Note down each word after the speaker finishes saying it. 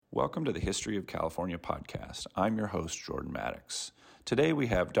Welcome to the History of California podcast. I'm your host, Jordan Maddox. Today we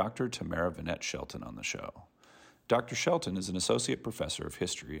have Dr. Tamara Vanette Shelton on the show. Dr. Shelton is an associate professor of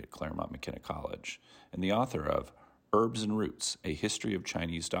history at Claremont McKenna College and the author of Herbs and Roots, A History of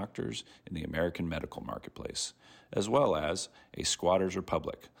Chinese Doctors in the American Medical Marketplace, as well as A Squatter's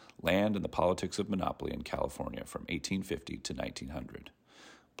Republic, Land and the Politics of Monopoly in California from 1850 to 1900.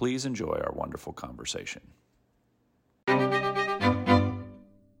 Please enjoy our wonderful conversation.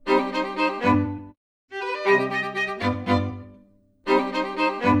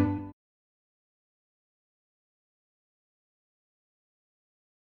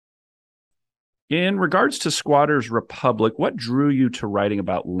 In regards to Squatter's Republic, what drew you to writing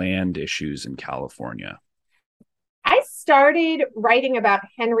about land issues in California? I started writing about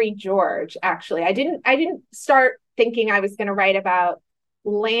Henry George, actually. I didn't start thinking I was going to write about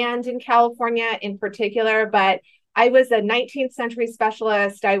land in California in particular, but I was a 19th century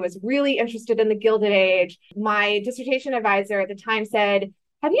specialist. I was really interested in the Gilded Age. My dissertation advisor at the time said,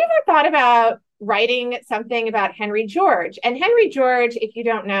 "Have you ever thought about writing something about Henry George?" And Henry George, if you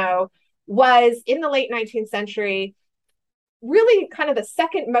don't know, was in the late 19th century, really kind of the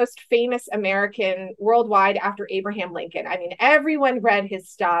second most famous American worldwide after Abraham Lincoln. I mean, everyone read his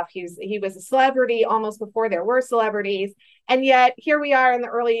stuff. He was a celebrity almost before there were celebrities. And yet here we are in the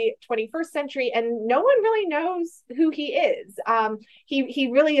early 21st century, and no one really knows who he is. He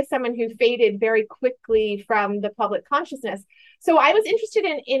really is someone who faded very quickly from the public consciousness. So I was interested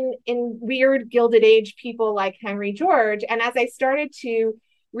in weird Gilded Age people like Henry George. And as I started to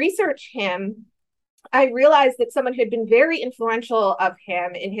research him, I realized that someone who had been very influential of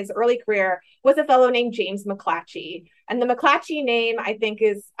him in his early career was a fellow named James McClatchy. And the McClatchy name, I think,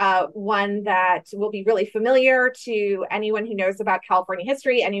 is one that will be really familiar to anyone who knows about California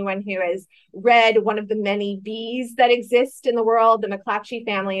history, anyone who has read one of the many Bs that exist in the world. The McClatchy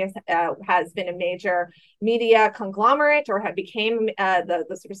family has been a major media conglomerate, or had became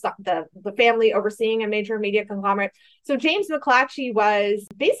the family overseeing a major media conglomerate. So James McClatchy was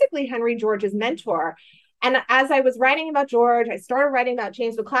basically Henry George's mentor. And as I was writing about George, I started writing about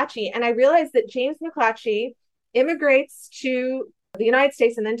James McClatchy, and I realized that James McClatchy immigrates to the United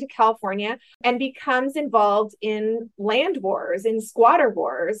States and then to California and becomes involved in land wars, in squatter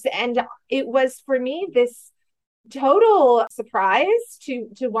wars. And it was for me this total surprise to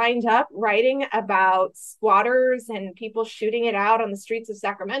wind up writing about squatters and people shooting it out on the streets of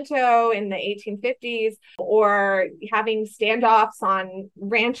Sacramento in the 1850s, or having standoffs on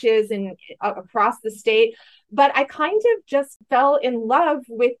ranches across the state. But I kind of just fell in love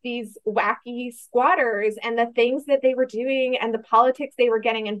with these wacky squatters and the things that they were doing and the politics they were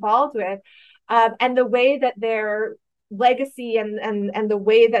getting involved with, and the way that their legacy and the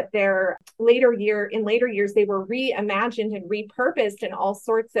way that their later years they were reimagined and repurposed in all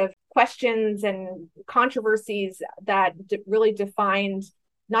sorts of questions and controversies that really defined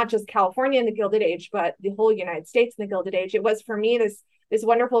not just California in the Gilded Age, but the whole United States in the Gilded Age. It was for me this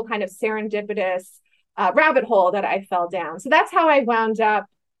wonderful kind of serendipitous rabbit hole that I fell down. So that's how I wound up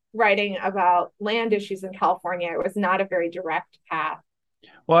writing about land issues in California. It was not a very direct path.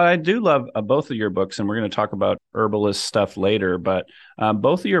 Well, I do love both of your books, and we're going to talk about herbalist stuff later, but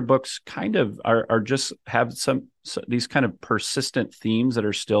both of your books kind of are just have these kind of persistent themes that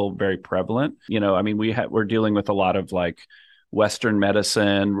are still very prevalent. You know, I mean, we're dealing with a lot of like Western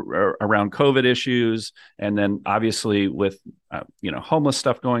medicine around COVID issues. And then obviously with, homeless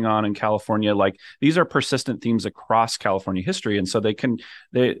stuff going on in California, like these are persistent themes across California history. And so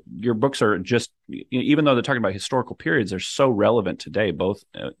your books are just, even though they're talking about historical periods, they're so relevant today, both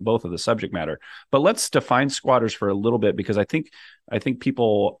of the subject matter. But let's define squatters for a little bit, because I think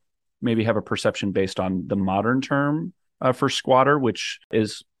people maybe have a perception based on the modern term for squatter, which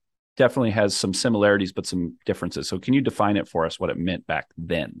definitely has some similarities, but some differences. So can you define it for us, what it meant back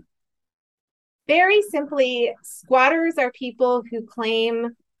then? Very simply, squatters are people who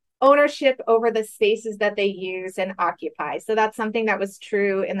claim ownership over the spaces that they use and occupy. So that's something that was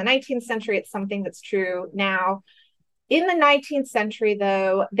true in the 19th century. It's something that's true now. In the 19th century,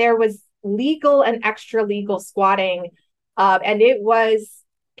 though, there was legal and extra legal squatting, and it was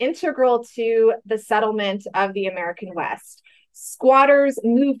integral to the settlement of the American West. Squatters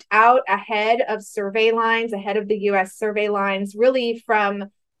moved out ahead of survey lines, ahead of the U.S. survey lines, really from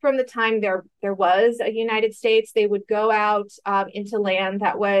the time there was a United States. They would go out into land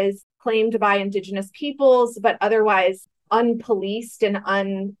that was claimed by indigenous peoples, but otherwise unpoliced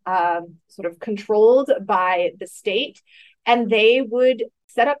and sort of controlled by the state. And they would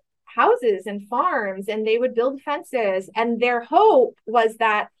set up houses and farms, and they would build fences. And their hope was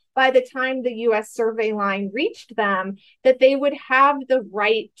that by the time the US survey line reached them, that they would have the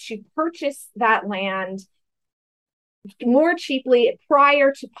right to purchase that land more cheaply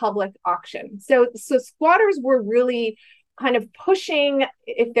prior to public auction. So squatters were really kind of pushing,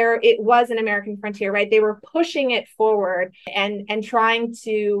 if it was an American frontier, right? They were pushing it forward and trying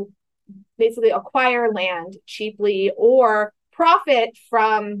to basically acquire land cheaply or profit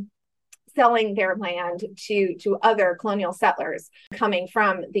from selling their land to other colonial settlers coming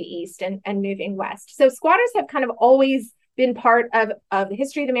from the east and moving west. So squatters have kind of always been part of the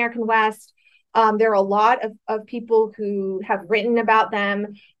history of the American West. There are a lot of people who have written about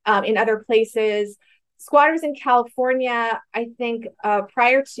them in other places. Squatters in California, I think,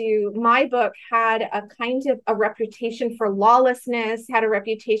 prior to my book, had a kind of a reputation for lawlessness, had a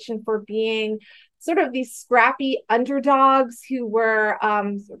reputation for being sort of these scrappy underdogs who were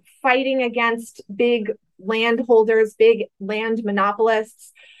fighting against big landholders, big land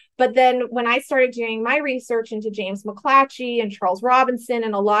monopolists. But then when I started doing my research into James McClatchy and Charles Robinson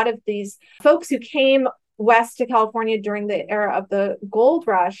and a lot of these folks who came west to California during the era of the gold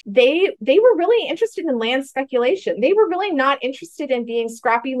rush, they were really interested in land speculation. They were really not interested in being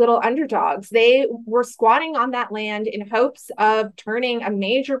scrappy little underdogs. They were squatting on that land in hopes of turning a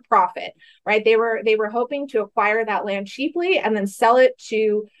major profit, right? They were hoping to acquire that land cheaply and then sell it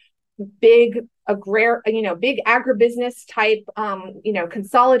to big agribusiness type,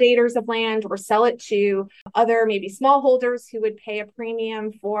 consolidators of land, or sell it to other maybe smallholders who would pay a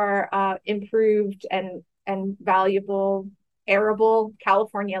premium for improved and valuable arable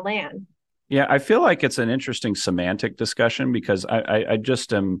California land. Yeah, I feel like it's an interesting semantic discussion because I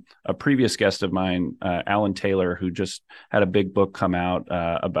just am a previous guest of mine, Alan Taylor, who just had a big book come out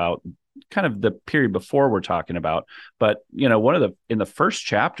about kind of the period before we're talking about. But, in the first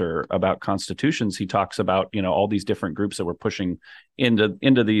chapter about constitutions, he talks about, all these different groups that were pushing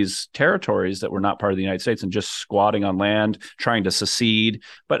into these territories that were not part of the United States and just squatting on land, trying to secede.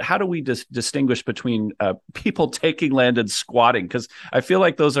 But how do we distinguish between people taking land and squatting? Because I feel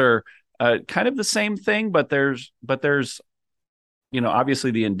like those are kind of the same thing, but there's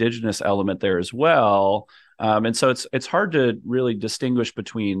obviously the indigenous element there as well. And so it's hard to really distinguish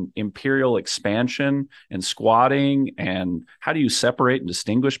between imperial expansion and squatting. And how do you separate and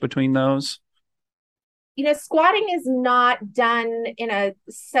distinguish between those? Squatting is not done in a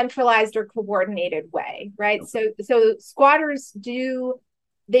centralized or coordinated way, right? So squatters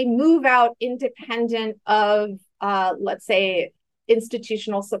they move out independent of, let's say,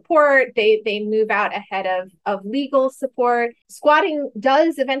 institutional support. They move out ahead of legal support. Squatting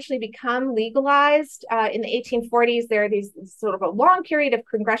does eventually become legalized. In the 1840s, there are these sort of a long period of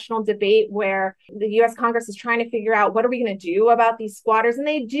congressional debate where the US Congress is trying to figure out what are we going to do about these squatters. And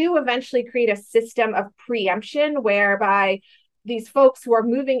they do eventually create a system of preemption whereby these folks who are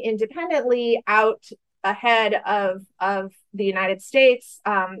moving independently out ahead of the United States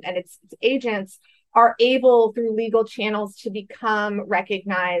and its agents are able through legal channels to become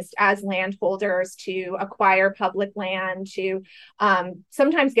recognized as landholders, to acquire public land, to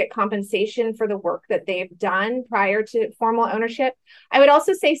sometimes get compensation for the work that they've done prior to formal ownership. I would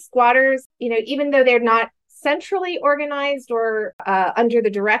also say squatters, even though they're not centrally organized or under the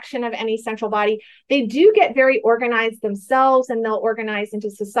direction of any central body, they do get very organized themselves, and they'll organize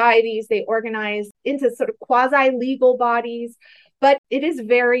into societies. They organize into sort of quasi-legal bodies. But it is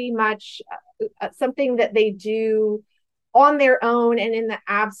very much something that they do on their own and in the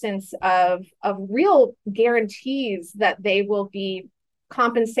absence of real guarantees that they will be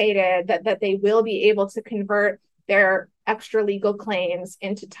compensated, that they will be able to convert their extra legal claims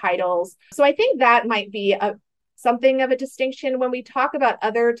into titles. So I think that might be something of a distinction when we talk about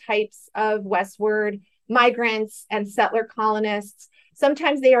other types of westward migrants and settler colonists.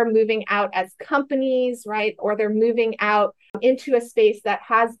 Sometimes they are moving out as companies, right? Or they're moving out into a space that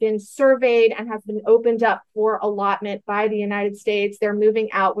has been surveyed and has been opened up for allotment by the United States. They're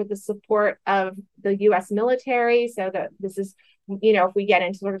moving out with the support of the US military. So that this is, if we get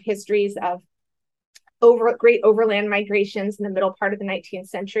into sort of histories of great overland migrations in the middle part of the 19th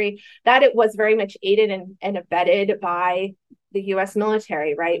century, that it was very much aided and abetted by the US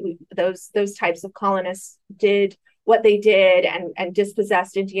military, right? Those types of colonists did what they did and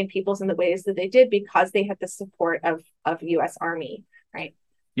dispossessed Indian peoples in the ways that they did because they had the support of US Army, right?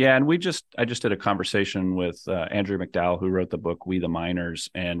 Yeah, and I just did a conversation with Andrew McDowell, who wrote the book We the Miners,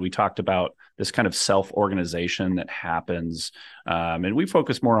 and we talked about this kind of self-organization that happens, and we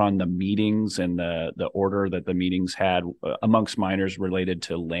focus more on the meetings and the order that the meetings had amongst miners related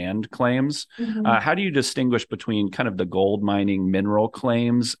to land claims. Mhm. How do you distinguish between kind of the gold mining mineral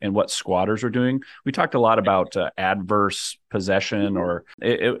claims and what squatters are doing? We talked a lot about adverse possession, or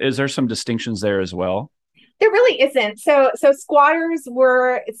is there some distinctions there as well? There really isn't. So squatters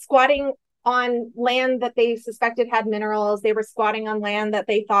were squatting on land that they suspected had minerals. They were squatting on land that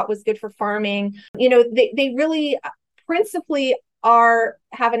they thought was good for farming. They really principally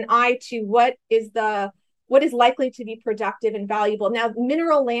have an eye to what is likely to be productive and valuable. Now,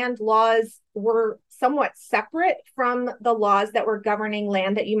 mineral land laws were somewhat separate from the laws that were governing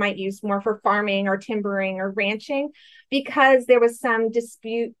land that you might use more for farming or timbering or ranching, because there was some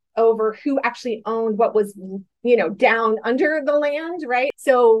dispute over who actually owned what was, down under the land, right?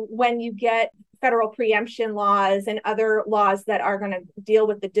 So when you get federal preemption laws and other laws that are going to deal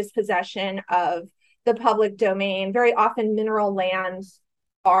with the dispossession of the public domain, very often mineral lands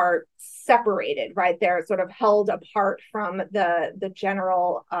are separated, right? They're sort of held apart from the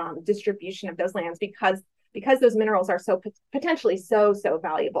general distribution of those lands because those minerals are so potentially so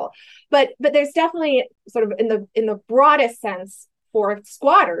valuable. But there's definitely sort of in the broadest sense for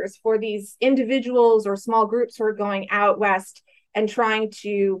squatters, for these individuals or small groups who are going out west and trying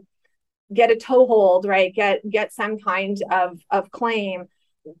to get a toehold, right? Get some kind of claim.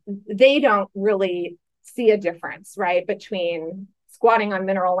 They don't really see a difference, right, between squatting on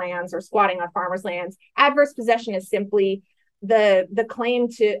mineral lands or squatting on farmers' lands. Adverse possession is simply the claim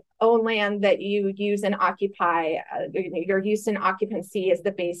to own land that you use and occupy. Your use and occupancy is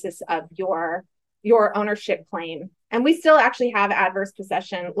the basis of your ownership claim. And we still actually have adverse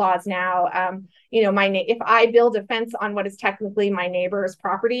possession laws now. If I build a fence on what is technically my neighbor's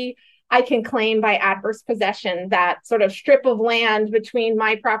property, I can claim by adverse possession that sort of strip of land between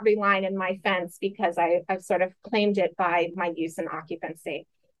my property line and my fence, because I've sort of claimed it by my use and occupancy.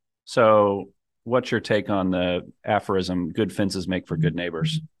 So, what's your take on the aphorism, good fences make for good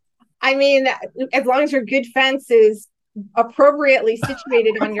neighbors? I mean, as long as your good fence is appropriately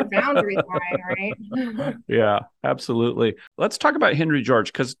situated on your boundary line, right? Yeah, absolutely. Let's talk about Henry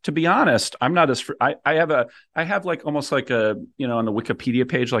George, because to be honest, I'm not as I have like almost like a, on the Wikipedia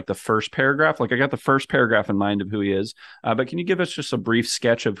page, like the first paragraph, like I got the first paragraph in mind of who he is. But can you give us just a brief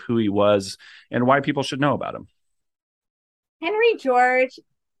sketch of who he was and why people should know about him? Henry George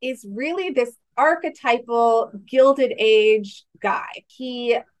is really this archetypal Gilded Age guy.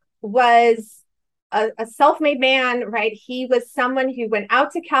 He was a self-made man, right? He was someone who went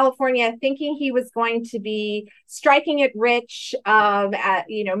out to California thinking he was going to be striking it rich,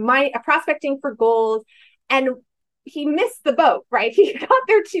 prospecting for gold, and he missed the boat, right? He got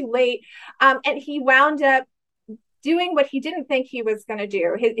there too late, and he wound up doing what he didn't think he was going to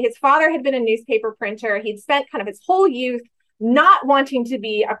do. His father had been a newspaper printer. He'd spent kind of his whole youth not wanting to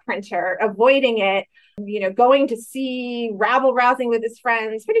be a printer, avoiding it, going to sea, rabble rousing with his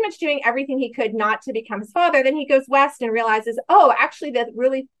friends, pretty much doing everything he could not to become his father. Then he goes west and realizes, oh, actually, that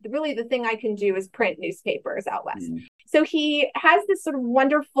really the thing I can do is print newspapers out west. So he has this sort of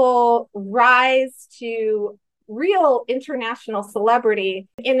wonderful rise to real international celebrity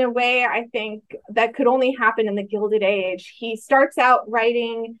in a way I think that could only happen in the Gilded Age. He starts out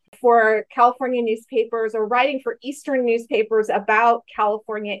writing for California newspapers or writing for Eastern newspapers about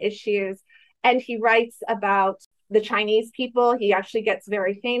California issues. And he writes about the Chinese people. He actually gets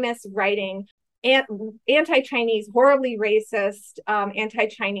very famous writing anti-Chinese, horribly racist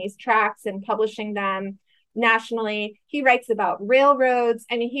anti-Chinese tracts and publishing them nationally. He writes about railroads,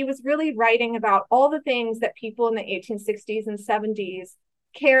 and he was really writing about all the things that people in the 1860s and 70s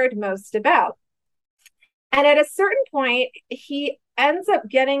cared most about. And at a certain point, he ends up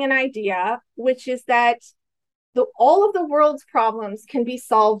getting an idea, which is that all of the world's problems can be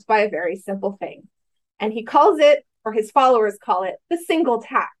solved by a very simple thing. And he calls it, or his followers call it, the single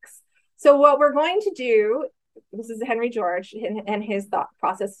tax. So what we're going to do, this is Henry George and his thought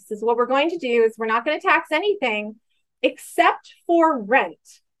process, this is what we're going to do is we're not going to tax anything except for rent.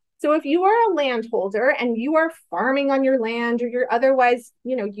 So if you are a landholder and you are farming on your land, or you're otherwise,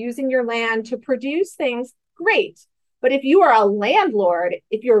 using your land to produce things, great. But if you are a landlord,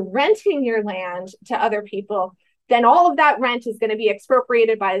 if you're renting your land to other people, then all of that rent is going to be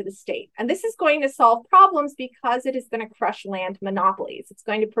expropriated by the state. And this is going to solve problems because it is going to crush land monopolies. It's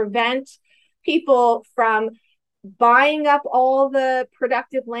going to prevent people from buying up all the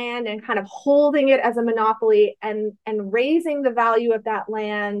productive land and kind of holding it as a monopoly and raising the value of that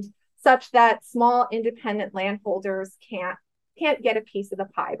land such that small independent landholders can't can't get a piece of the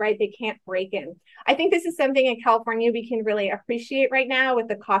pie, right? They can't break in. I think this is something in California we can really appreciate right now with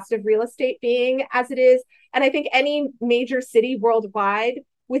the cost of real estate being as it is. And I think any major city worldwide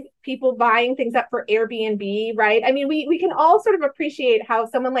with people buying things up for Airbnb, right? I mean, we can all sort of appreciate how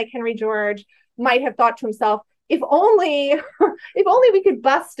someone like Henry George might have thought to himself, if only if only we could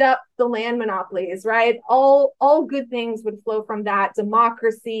bust up the land monopolies, right? All good things would flow from that: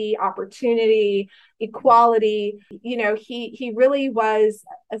 democracy, opportunity, equality. You know, he really was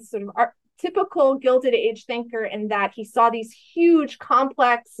a sort of typical Gilded Age thinker in that he saw these huge,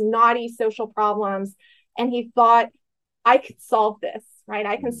 complex, knotty social problems, and he thought, I could solve this, right?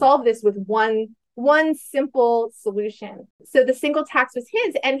 I can solve this with one simple solution. So the single tax was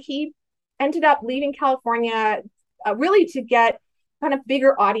his, and he ended up leaving California really to get kind of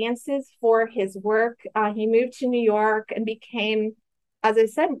bigger audiences for his work. He moved to New York and became, as I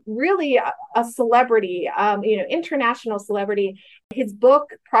said, really a celebrity, international celebrity. His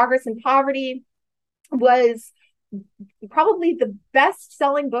book, Progress and Poverty, was probably the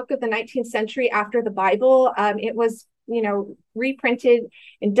best-selling book of the 19th century after the Bible. It was, reprinted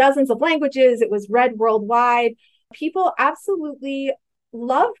in dozens of languages. It was read worldwide. People absolutely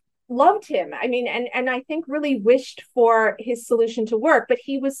loved him. I mean, and I think really wished for his solution to work, but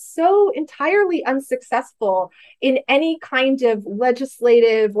he was so entirely unsuccessful in any kind of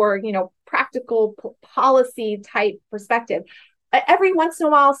legislative or, practical policy type perspective. Every once in a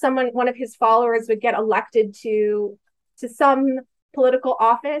while, one of his followers would get elected to some political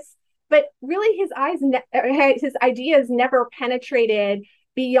office, but really his ideas never penetrated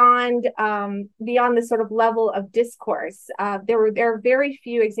beyond the sort of level of discourse. There are very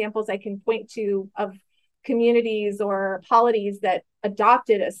few examples I can point to of communities or polities that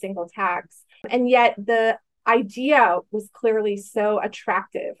adopted a single tax, and yet the idea was clearly so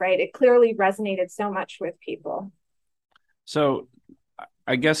attractive, right? It clearly resonated so much with people. So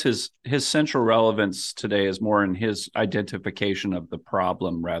I guess his central relevance today is more in his identification of the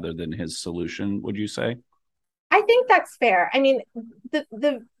problem rather than his solution, would you say? I think that's fair. I mean,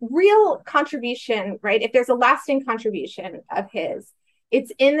 the real contribution, right? If there's a lasting contribution of his,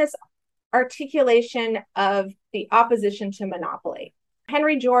 it's in this articulation of the opposition to monopoly.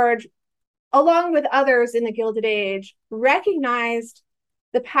 Henry George, along with others in the Gilded Age, recognized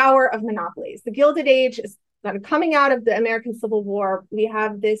the power of monopolies. The Gilded Age is coming out of the American Civil War. We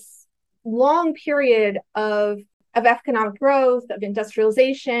have this long period of economic growth, of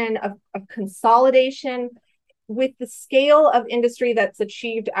industrialization, of consolidation. With the scale of industry that's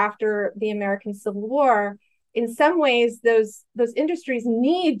achieved after the American Civil War, in some ways, those industries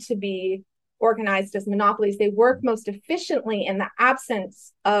need to be organized as monopolies. They work most efficiently in the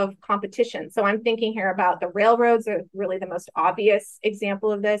absence of competition. So I'm thinking here about the railroads are really the most obvious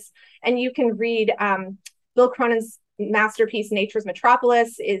example of this. And you can read Bill Cronin's masterpiece, Nature's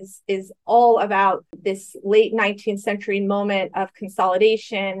Metropolis, is all about this late 19th century moment of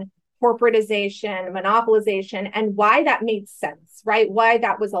consolidation, corporatization, monopolization, and why that made sense, right? Why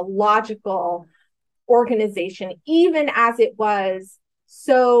that was a logical organization, even as it was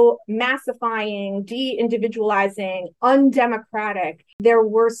so massifying, de-individualizing, undemocratic. There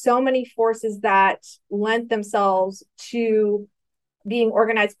were so many forces that lent themselves to being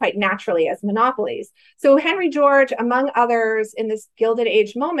organized quite naturally as monopolies. So Henry George, among others in this Gilded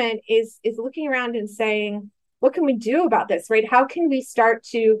Age moment, is looking around and saying, what can we do about this, right? How can we start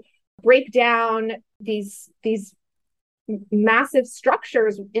to break down these massive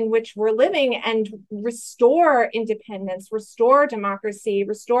structures in which we're living and restore independence, restore democracy,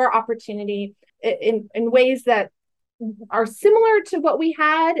 restore opportunity in ways that are similar to what we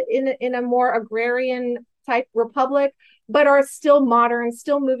had in a more agrarian type republic, but are still modern,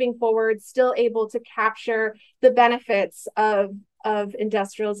 still moving forward, still able to capture the benefits of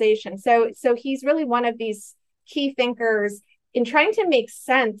industrialization. So he's really one of these key thinkers in trying to make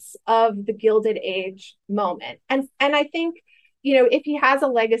sense of the Gilded Age moment. And I think, if he has a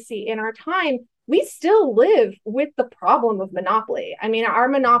legacy in our time, we still live with the problem of monopoly. I mean, our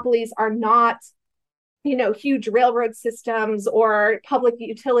monopolies are not, huge railroad systems or public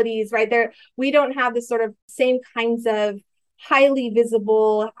utilities, right? We don't have the sort of same kinds of highly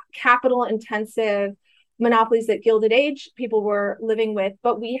visible, capital intensive monopolies that Gilded Age people were living with,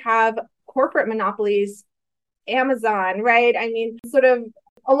 but we have corporate monopolies, Amazon, right? I mean, sort of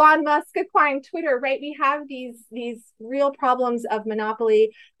Elon Musk acquiring Twitter, right? We have these real problems of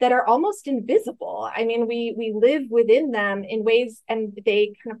monopoly that are almost invisible. I mean, we live within them in ways, and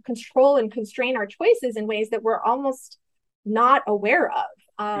they kind of control and constrain our choices in ways that we're almost not aware of.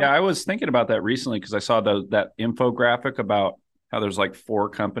 Yeah, I was thinking about that recently because I saw that infographic about how there's like 4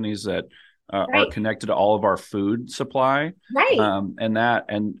 companies that are Right. connected to all of our food supply, Right. and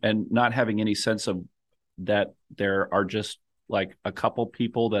not having any sense of that there are just like a couple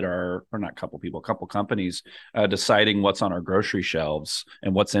people that are, or not couple people, a couple companies deciding what's on our grocery shelves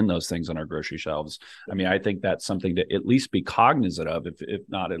and what's in those things on our grocery shelves. I mean, I think that's something to at least be cognizant of, if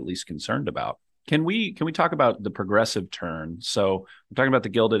not at least concerned about. Can we talk about the progressive turn? So we're talking about the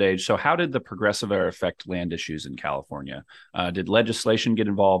Gilded Age. So how did the progressive era affect land issues in California? Did legislation get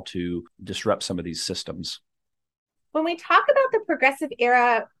involved to disrupt some of these systems? When we talk about the progressive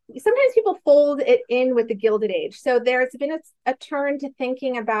era, sometimes people fold it in with the Gilded Age. So there's been a turn to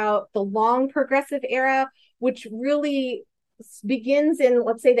thinking about the long progressive era, which really begins in,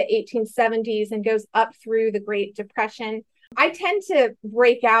 let's say, the 1870s and goes up through the Great Depression. I tend to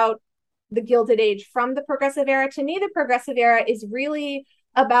break out the Gilded Age from the progressive era. To me, the progressive era is really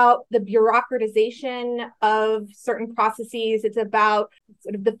about the bureaucratization of certain processes. It's about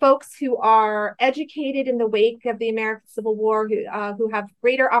sort of the folks who are educated in the wake of the American Civil War, who have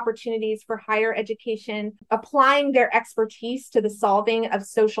greater opportunities for higher education, applying their expertise to the solving of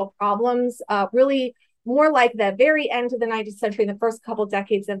social problems, really more like the very end of the 19th century and the first couple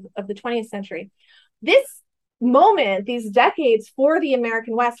decades of the 20th century. This moment, these decades for the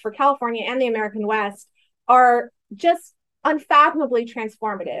American West, for California and the American West, are just unfathomably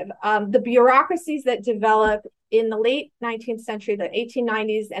transformative. The bureaucracies that develop in the late 19th century, the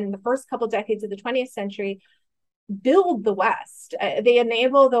 1890s, and the first couple decades of the 20th century build the West. They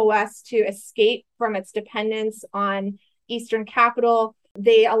enable the West to escape from its dependence on Eastern capital.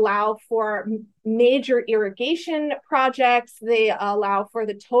 They allow for major irrigation projects. They allow for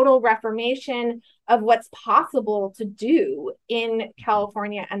the total reformation of what's possible to do in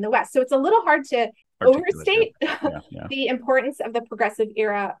California and the West. So it's a little hard to overstate the importance of the progressive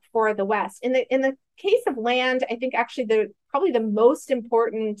era for the West. In the case of land, I think actually probably the most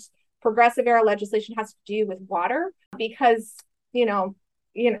important progressive era legislation has to do with water, because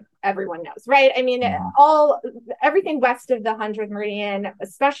everyone knows, right? I mean, everything west of the 100th meridian,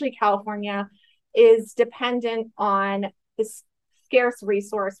 especially California, is dependent on this scarce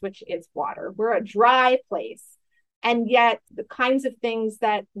resource, which is water. We're a dry place, and yet the kinds of things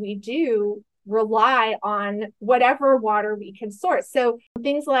that we do rely on whatever water we can source. So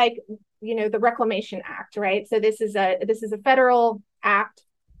things like, the Reclamation Act, right? So this is a federal act.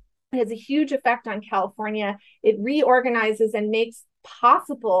 It has a huge effect on California. It reorganizes and makes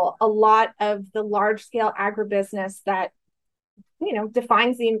possible a lot of the large scale agribusiness that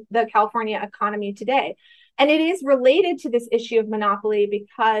defines the California economy today. And it is related to this issue of monopoly,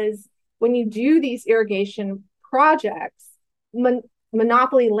 because when you do these irrigation projects, land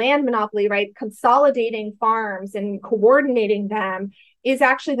monopoly, right, consolidating farms and coordinating them is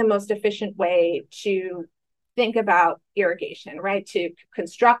actually the most efficient way to think about irrigation, right? To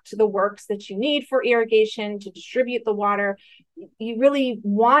construct the works that you need for irrigation, to distribute the water. You really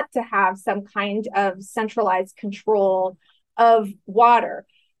want to have some kind of centralized control of water.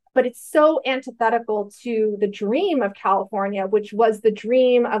 But it's so antithetical to the dream of California, which was the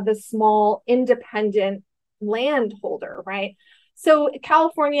dream of the small, independent landholder, right? So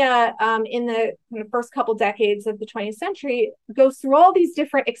California, in the first couple decades of the 20th century, goes through all these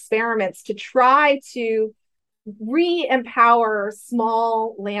different experiments to try to re-empower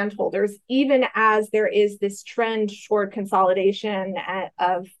small landholders, even as there is this trend toward consolidation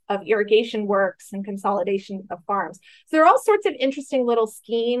of irrigation works and consolidation of farms. So there are all sorts of interesting little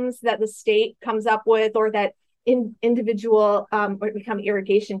schemes that the state comes up with, or that individual what become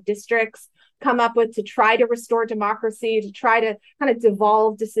irrigation districts come up with, to try to restore democracy, to try to kind of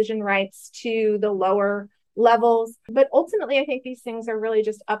devolve decision rights to the lower levels. But ultimately, I think these things are really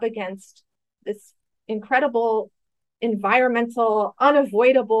just up against this incredible environmental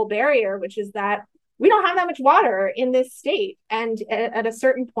unavoidable barrier, which is that we don't have that much water in this state. And at a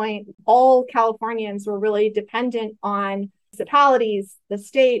certain point, all Californians were really dependent on municipalities, the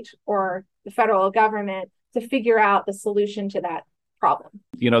state, or the federal government to figure out the solution to that problem.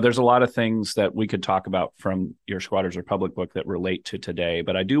 There's a lot of things that we could talk about from your Squatters Republic book that relate to today,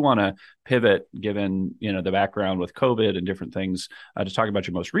 but I do want to pivot, given the background with COVID and different things, to talk about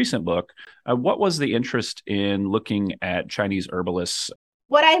your most recent book. What was the interest in looking at Chinese herbalists?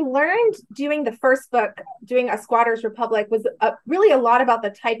 What I learned doing the first book, doing A Squatters Republic, was really a lot about the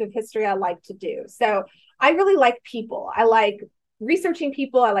type of history I like to do. So I really like people. I like researching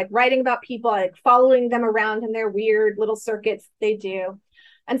people. I like writing about people. I like following them around in their weird little circuits they do.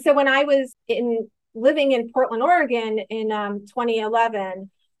 And so when I was living in Portland, Oregon in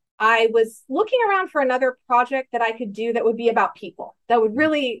 2011, I was looking around for another project that I could do that would be about people, that would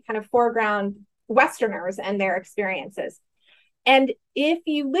really kind of foreground Westerners and their experiences. And if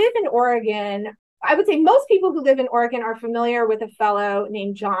you live in Oregon, I would say most people who live in Oregon are familiar with a fellow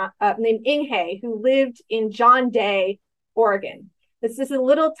named Ing He, who lived in John Day, Oregon. This is a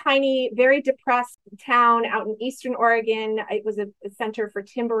little tiny, very depressed town out in eastern Oregon. It was a center for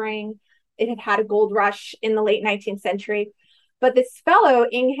timbering. It had had a gold rush in the late 19th century. But this fellow,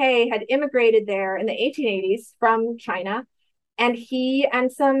 Ing He, had immigrated there in the 1880s from China. And he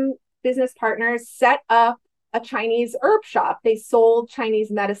and some business partners set up a Chinese herb shop. They sold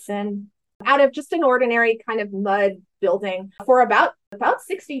Chinese medicine out of just an ordinary kind of mud building for about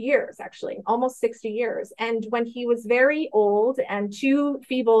 60 years, actually, almost 60 years. And when he was very old and too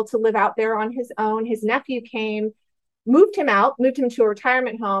feeble to live out there on his own, his nephew came, moved him to a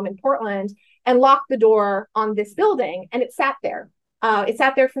retirement home in Portland, and locked the door on this building. And it sat there. It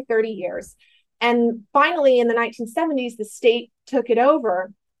sat there for 30 years. And finally, in the 1970s, the state took it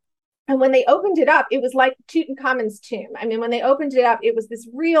over. And when they opened it up, it was like Tutankhamun's tomb. I mean, when they opened it up, it was this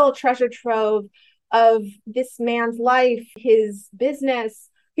real treasure trove of this man's life, his business,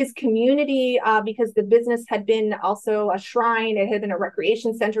 his community, because the business had been also a shrine. It had been a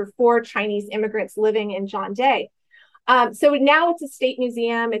recreation center for Chinese immigrants living in John Day. So now it's a state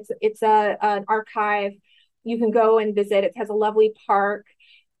museum. It's an archive. You can go and visit. It has a lovely park.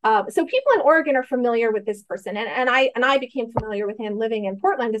 So people in Oregon are familiar with this person, and I became familiar with him living in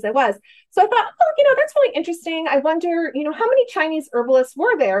Portland as I was. So I thought, oh, that's really interesting. I wonder, how many Chinese herbalists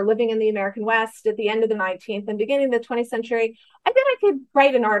were there living in the American West at the end of the 19th and beginning of the 20th century? I bet I could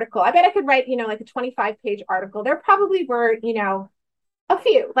write an article. I bet I could write, like a 25-page article. There probably were, a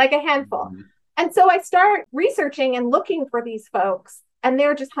few, like a handful. Mm-hmm. And so I start researching and looking for these folks. And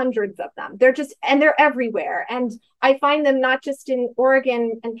there are just hundreds of them. They're everywhere. And I find them not just in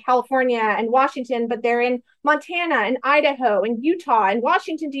Oregon and California and Washington, but they're in Montana and Idaho and Utah and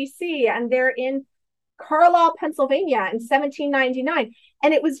Washington, D.C. And they're in Carlisle, Pennsylvania in 1799.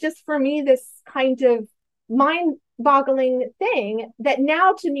 And it was just for me this kind of mind-boggling thing that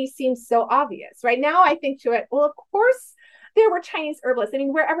now to me seems so obvious. Right now I think to it, well, of course there were Chinese herbalists. I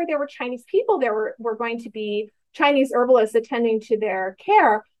mean, wherever there were Chinese people, there were going to be Chinese herbalists attending to their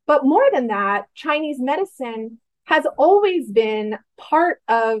care. But more than that, Chinese medicine has always been part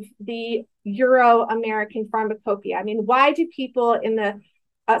of the Euro-American pharmacopoeia. I mean, why do people in the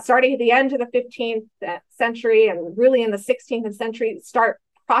starting at the end of the 15th century and really in the 16th century start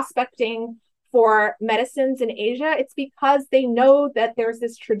prospecting for medicines in Asia? It's because they know that there's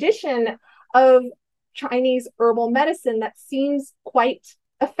this tradition of Chinese herbal medicine that seems quite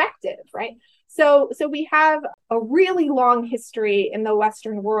effective, right? So we have a really long history in the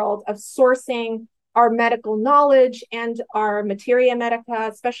Western world of sourcing our medical knowledge and our materia medica,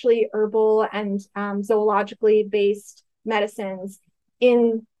 especially herbal and zoologically based medicines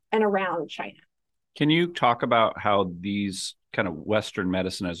in and around China. Can you talk about how these kind of Western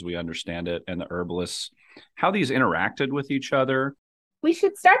medicine as we understand it and the herbalists, how these interacted with each other? We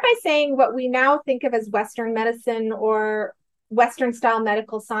should start by saying what we now think of as Western medicine or Western style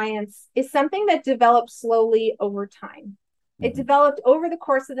medical science is something that developed slowly over time. Mm-hmm. It developed over the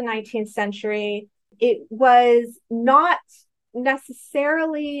course of the 19th century. It was not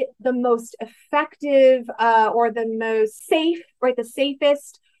necessarily the most effective or the most safe, right, the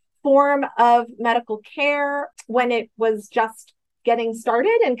safest form of medical care when it was just getting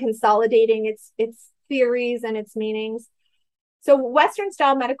started and consolidating its theories and its meanings. So Western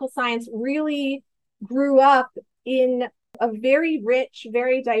style medical science really grew up in a very rich,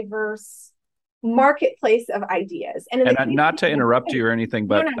 very diverse marketplace of ideas. And not to interrupt you or anything,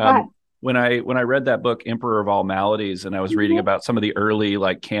 but when I read that book, Emperor of All Maladies, and I was reading about some of the early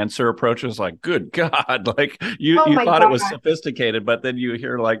cancer approaches, good God, you thought it was sophisticated, but then you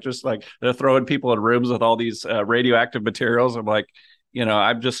hear they're throwing people in rooms with all these radioactive materials. I'm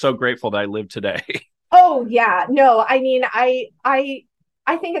I'm just so grateful that I live today. Oh yeah, no, I mean, I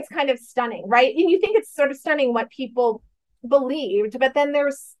think it's kind of stunning, right? And you think it's sort of stunning what people believed, but then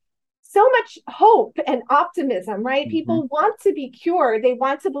there's so much hope and optimism, right? Mm-hmm. People want to be cured. They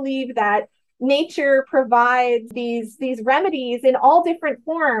want to believe that nature provides these remedies in all different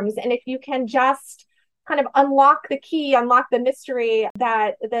forms. And if you can just kind of unlock the key, unlock the mystery,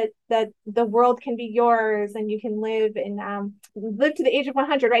 that the world can be yours and you can live to the age of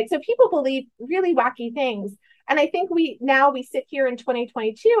 100, right? So people believe really wacky things. And I think we sit here in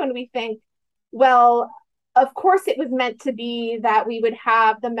 2022 and we think, well, of course it was meant to be that we would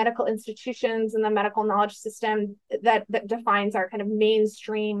have the medical institutions and the medical knowledge system that defines our kind of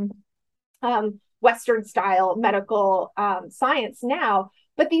mainstream Western style medical science now.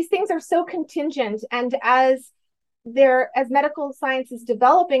 But these things are so contingent. And as as medical science is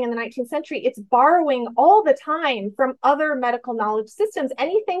developing in the 19th century, it's borrowing all the time from other medical knowledge systems.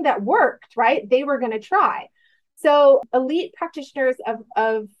 Anything that worked, right, they were going to try. So elite practitioners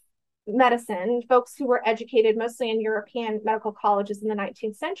of medicine, folks who were educated mostly in European medical colleges in the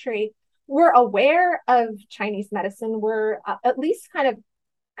 19th century, were aware of Chinese medicine, were at least kind of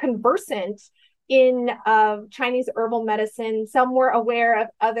conversant in Chinese herbal medicine. Some were aware of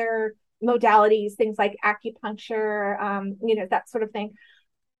other modalities, things like acupuncture, that sort of thing.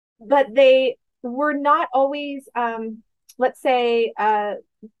 But they were not always, let's say,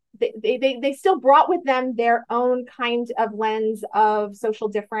 they still brought with them their own kind of lens of social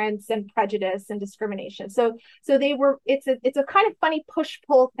difference and prejudice and discrimination. So it's a kind of funny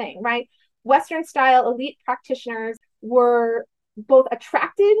push-pull thing, right? Western style elite practitioners were both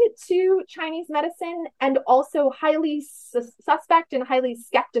attracted to Chinese medicine and also highly suspect and highly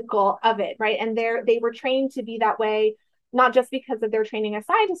skeptical of it, right? And they were trained to be that way, not just because of their training as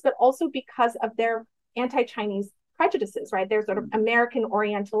scientists, but also because of their anti-Chinese prejudices, right? Their sort of American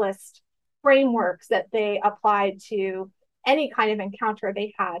Orientalist frameworks that they applied to any kind of encounter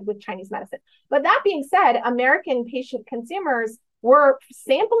they had with Chinese medicine. But that being said, American patient consumers were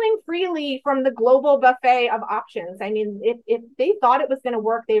sampling freely from the global buffet of options. I mean, if they thought it was going to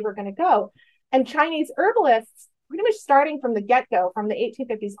work, they were going to go. And Chinese herbalists, pretty much starting from the get-go, from the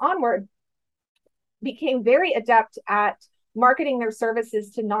 1850s onward, became very adept at marketing their services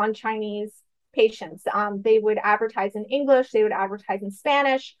to non-Chinese patients. They would advertise in English, they would advertise in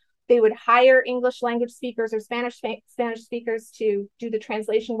Spanish, they would hire English language speakers or Spanish speakers to do the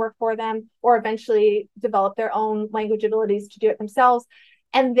translation work for them, or eventually develop their own language abilities to do it themselves.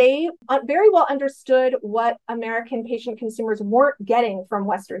 And they very well understood what American patient consumers weren't getting from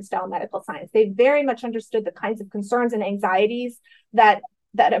Western style medical science. They very much understood the kinds of concerns and anxieties that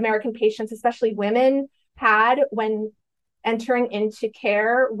American patients, especially women, had when entering into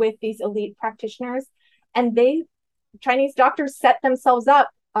care with these elite practitioners. And Chinese doctors set themselves up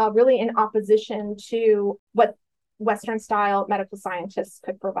really in opposition to what Western style medical scientists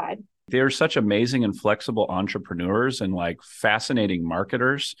could provide. They're such amazing and flexible entrepreneurs and like fascinating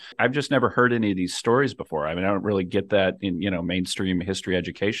marketers. I've just never heard any of these stories before. I mean, I don't really get that in, mainstream history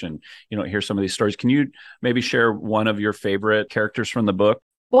education. You don't hear some of these stories. Can you maybe share one of your favorite characters from the book?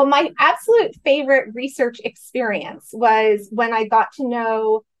 Well, my absolute favorite research experience was when I got to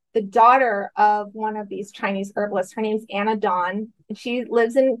know the daughter of one of these Chinese herbalists. Her name's Anna Dawn, and she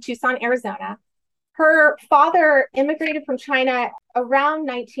lives in Tucson, Arizona. Her father immigrated from China around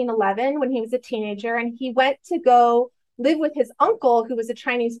 1911 when he was a teenager, and he went to go live with his uncle, who was a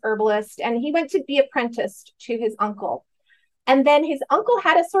Chinese herbalist, and he went to be apprenticed to his uncle. And then his uncle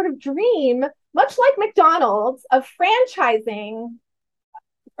had a sort of dream, much like McDonald's, of franchising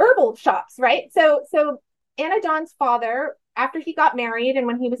herbal shops, right? So Anna Dawn's father, after he got married and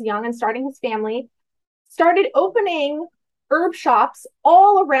when he was young and starting his family, started opening herb shops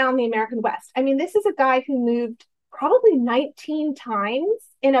all around the American West. I mean, this is a guy who moved probably 19 times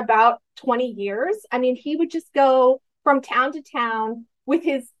in about 20 years. I mean, he would just go from town to town with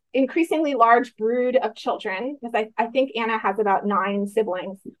his increasingly large brood of children, because I think Anna has about 9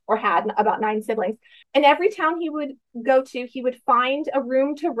 siblings, or had about 9 siblings. And every town he would go to, he would find a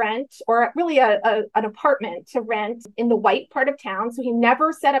room to rent, or really an apartment to rent in the white part of town. So he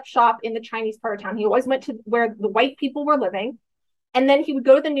never set up shop in the Chinese part of town. He always went to where the white people were living. And then he would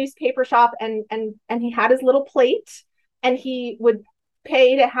go to the newspaper shop and he had his little plate, and he would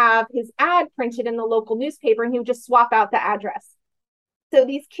pay to have his ad printed in the local newspaper, and he would just swap out the address. So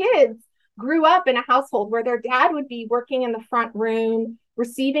these kids grew up in a household where their dad would be working in the front room,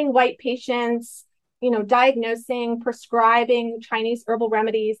 receiving white patients, diagnosing, prescribing Chinese herbal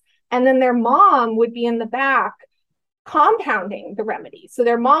remedies. And then their mom would be in the back compounding the remedies. So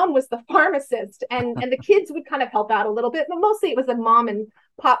their mom was the pharmacist, and the kids would kind of help out a little bit, but mostly it was a mom and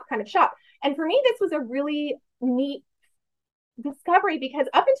pop kind of shop. And for me, this was a really neat discovery, because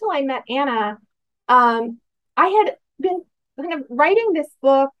up until I met Anna, I had been kind of writing this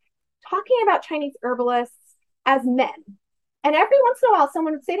book talking about Chinese herbalists as men. And every once in a while,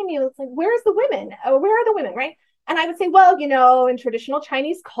 someone would say to me, it's like, where's the women? Where are the women, right? And I would say, well, in traditional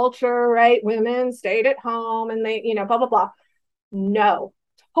Chinese culture, right, women stayed at home and they, blah, blah, blah. No,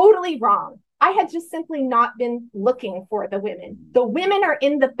 totally wrong. I had just simply not been looking for the women. The women are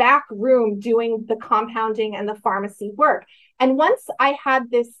in the back room doing the compounding and the pharmacy work. And once I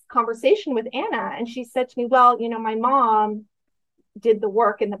had this conversation with Anna, and she said to me, well, my mom did the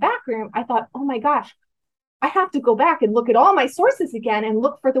work in the back room, I thought, oh my gosh, I have to go back and look at all my sources again and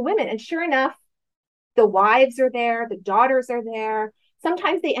look for the women. And sure enough, the wives are there, the daughters are there.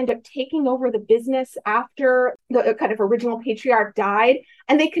 Sometimes they end up taking over the business after the kind of original patriarch died,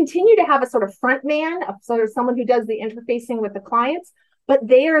 and they continue to have a sort of front man, of sort of someone who does the interfacing with the clients, but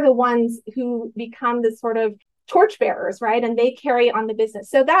they are the ones who become the sort of torchbearers, right? And they carry on the business.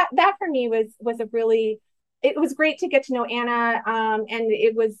 So that for me was a really, it was great to get to know Anna, and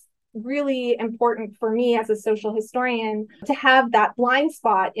it was really important for me as a social historian to have that blind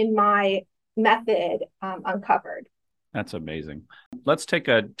spot in my method uncovered. That's amazing. Let's take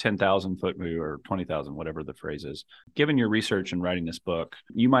a 10,000 foot view, or 20,000, whatever the phrase is. Given your research and writing this book,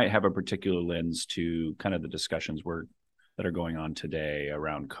 you might have a particular lens to kind of the discussions that are going on today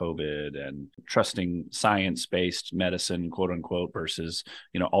around COVID and trusting science-based medicine, quote unquote, versus,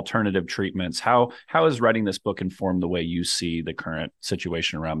 alternative treatments. How has writing this book informed the way you see the current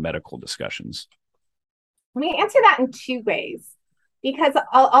situation around medical discussions? Let me answer that in two ways, because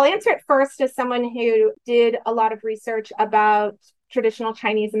I'll answer it first as someone who did a lot of research about traditional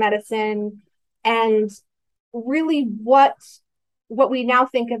Chinese medicine and really what we now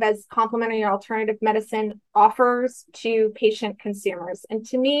think of as complementary or alternative medicine offers to patient consumers. And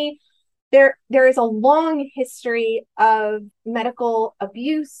to me, there is a long history of medical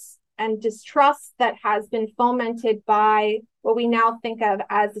abuse and distrust that has been fomented by what we now think of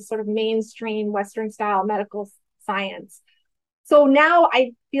as the sort of mainstream Western style medical science. So now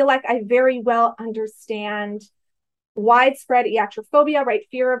I feel like I very well understand widespread iatrophobia, right?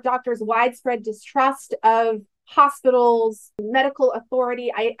 Fear of doctors, widespread distrust of hospitals, medical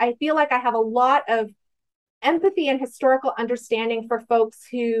authority. I feel like I have a lot of empathy and historical understanding for folks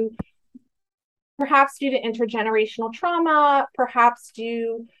who, perhaps due to intergenerational trauma, perhaps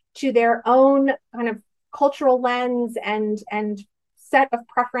due to their own kind of cultural lens and set of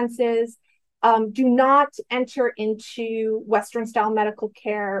preferences, do not enter into Western style medical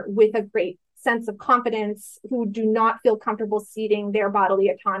care with a great sense of confidence, who do not feel comfortable ceding their bodily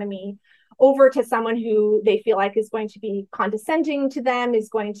autonomy over to someone who they feel like is going to be condescending to them, is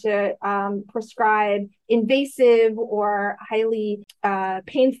going to prescribe invasive or highly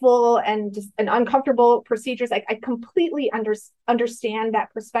painful and uncomfortable procedures. I completely understand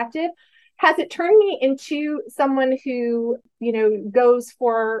that perspective. Has it turned me into someone who, goes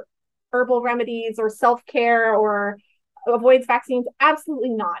for herbal remedies or self-care or avoids vaccines?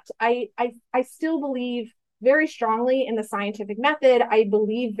 Absolutely not. I still believe very strongly in the scientific method. I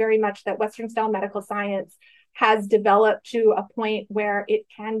believe very much that Western style medical science has developed to a point where it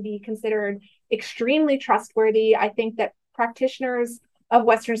can be considered extremely trustworthy. I think that practitioners of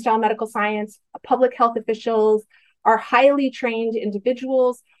Western style medical science, public health officials, are highly trained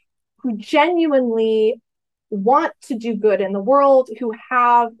individuals who genuinely want to do good in the world, who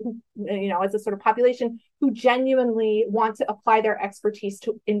have, as a sort of population, who genuinely want to apply their expertise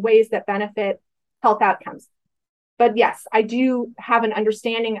in ways that benefit health outcomes. But yes, I do have an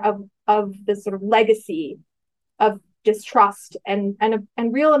understanding of the sort of legacy of distrust and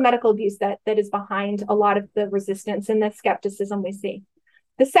real medical abuse that is behind a lot of the resistance and the skepticism we see.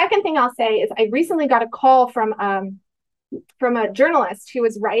 The second thing I'll say is I recently got a call from a journalist who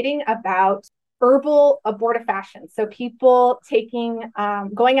was writing about herbal abortifacient. So people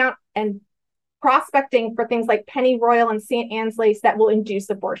going out and prospecting for things like pennyroyal and St. Anne's lace that will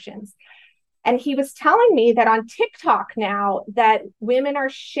induce abortions. And he was telling me that on TikTok now that women are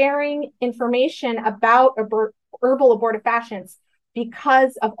sharing information about herbal abortifacients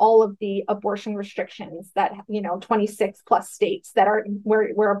because of all of the abortion restrictions that, 26 plus states that are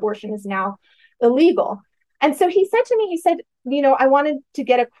where abortion is now illegal. And so he said to me, I wanted to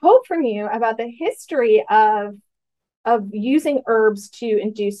get a quote from you about the history of using herbs to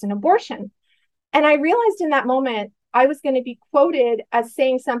induce an abortion. And I realized in that moment, I was going to be quoted as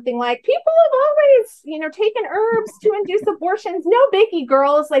saying something like, people have always, taken herbs to induce abortions. No biggie,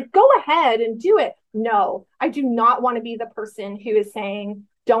 girls, go ahead and do it. No, I do not want to be the person who is saying,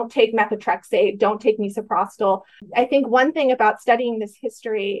 don't take methotrexate, don't take misoprostol. I think one thing about studying this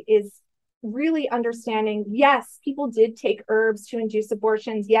history is really understanding, yes, people did take herbs to induce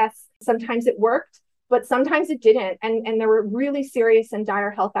abortions. Yes, sometimes it worked, but sometimes it didn't. And there were really serious and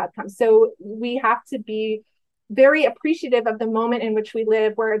dire health outcomes. So we have to be very appreciative of the moment in which we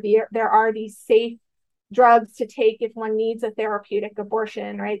live, where there are these safe drugs to take if one needs a therapeutic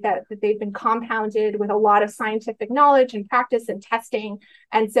abortion, right? That they've been compounded with a lot of scientific knowledge and practice and testing.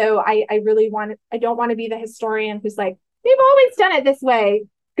 And so I don't want to be the historian who's like, we've always done it this way.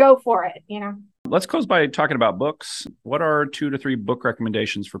 Go for it, Let's close by talking about books. What are 2 to 3 book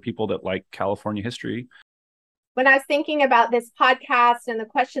recommendations for people that like California history? When I was thinking about this podcast and the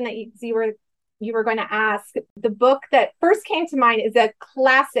question that you were you were going to ask. The book that first came to mind is a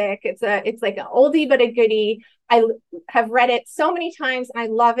classic. It's like an oldie but a goodie. I have read it so many times and I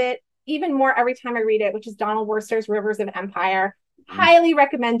love it even more every time I read it, which is Donald Worster's Rivers of Empire. Highly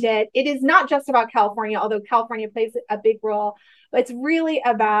recommend it. It is not just about California, although California plays a big role, but it's really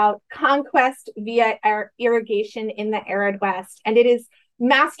about conquest via irrigation in the arid West. And it is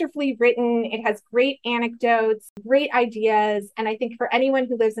masterfully written. It has great anecdotes, great ideas. And I think for anyone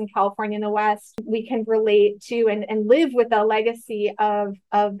who lives in California in the West, we can relate to and live with the legacy of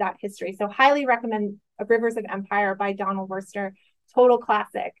that history. So highly recommend Rivers of Empire by Donald Worster. Total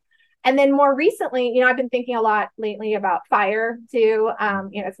classic. And then more recently, I've been thinking a lot lately about fire too,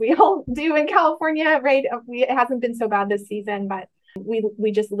 as we all do in California, right? It hasn't been so bad this season, but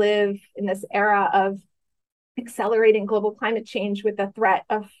we just live in this era of accelerating global climate change with the threat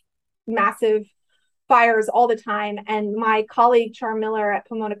of massive fires all the time. And my colleague, Char Miller at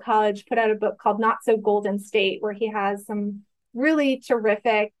Pomona College, put out a book called Not So Golden State, where he has some really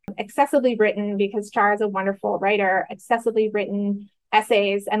terrific, accessibly written, because Char is a wonderful writer, accessibly written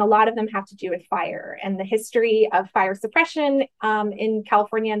essays, and a lot of them have to do with fire and the history of fire suppression in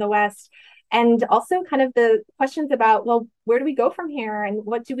California and the West, and also kind of the questions about, well, where do we go from here and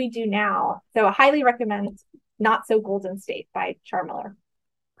what do we do now? So I highly recommend Not So Golden State by Char Miller.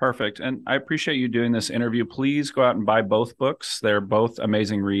 Perfect. And I appreciate you doing this interview. Please go out and buy both books. They're both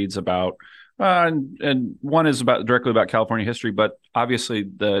amazing reads about and one is directly about California history, but obviously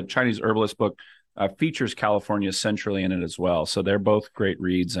the Chinese Herbalist book features California centrally in it as well. So they're both great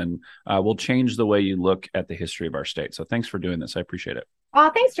reads and will change the way you look at the history of our state. So thanks for doing this. I appreciate it.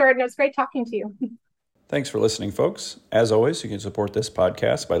 Thanks, Jordan. It was great talking to you. Thanks for listening, folks. As always, you can support this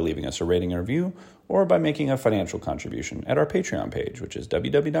podcast by leaving us a rating and review or by making a financial contribution at our Patreon page, which is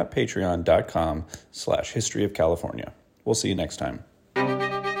www.patreon.com/historyofcalifornia. We'll see you next time.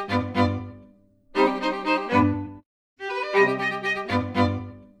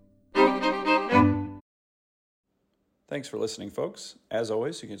 Thanks for listening, folks. As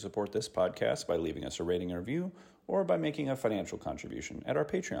always, you can support this podcast by leaving us a rating and review or by making a financial contribution at our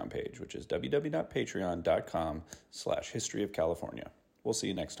Patreon page, which is www.patreon.com/historyofcalifornia. We'll see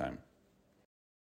you next time.